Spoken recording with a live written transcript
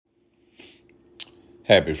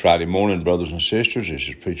Happy Friday morning, brothers and sisters. This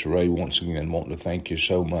is Preacher Ray once again wanting to thank you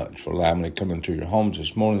so much for allowing me to come into your homes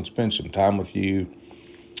this morning, spend some time with you,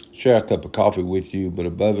 share a cup of coffee with you, but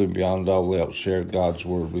above and beyond all else, share God's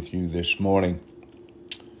Word with you this morning.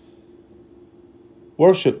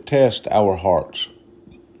 Worship tests our hearts.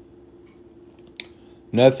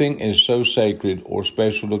 Nothing is so sacred or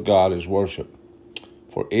special to God as worship,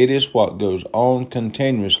 for it is what goes on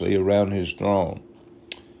continuously around His throne.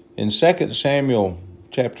 In 2 Samuel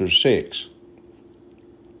chapter 6,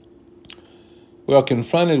 we are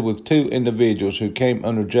confronted with two individuals who came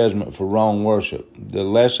under judgment for wrong worship. The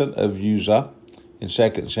lesson of Uzzah in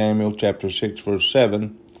 2 Samuel chapter 6 verse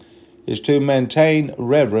 7 is to maintain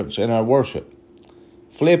reverence in our worship.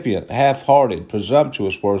 Flippant, half-hearted,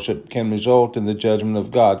 presumptuous worship can result in the judgment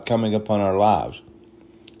of God coming upon our lives.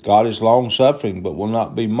 God is long-suffering but will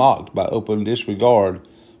not be mocked by open disregard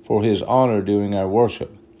for His honor during our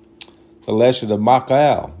worship. The lesson of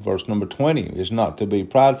Michal, verse number 20, is not to be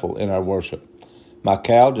prideful in our worship.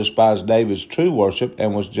 Michal despised David's true worship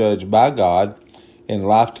and was judged by God in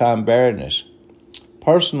lifetime barrenness.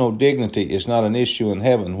 Personal dignity is not an issue in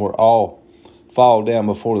heaven where all fall down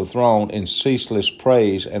before the throne in ceaseless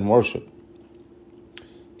praise and worship.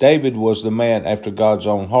 David was the man after God's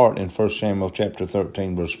own heart in 1 Samuel chapter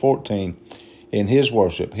 13, verse 14. In his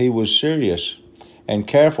worship, he was serious and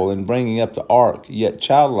careful in bringing up the ark, yet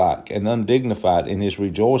childlike and undignified in his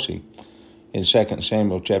rejoicing in 2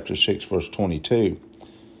 Samuel chapter 6, verse 22.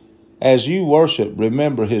 As you worship,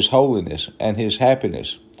 remember His holiness and His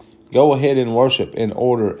happiness. Go ahead and worship in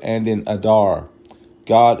order and in adar.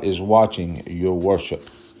 God is watching your worship.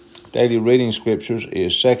 Daily reading scriptures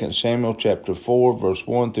is 2 Samuel chapter 4, verse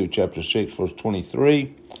 1 through chapter 6, verse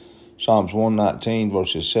 23, Psalms 119,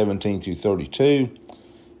 verses 17 through 32,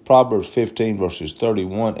 Proverbs 15, verses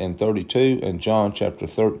 31 and 32, and John chapter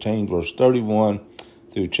 13, verse 31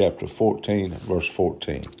 through chapter 14, verse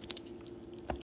 14.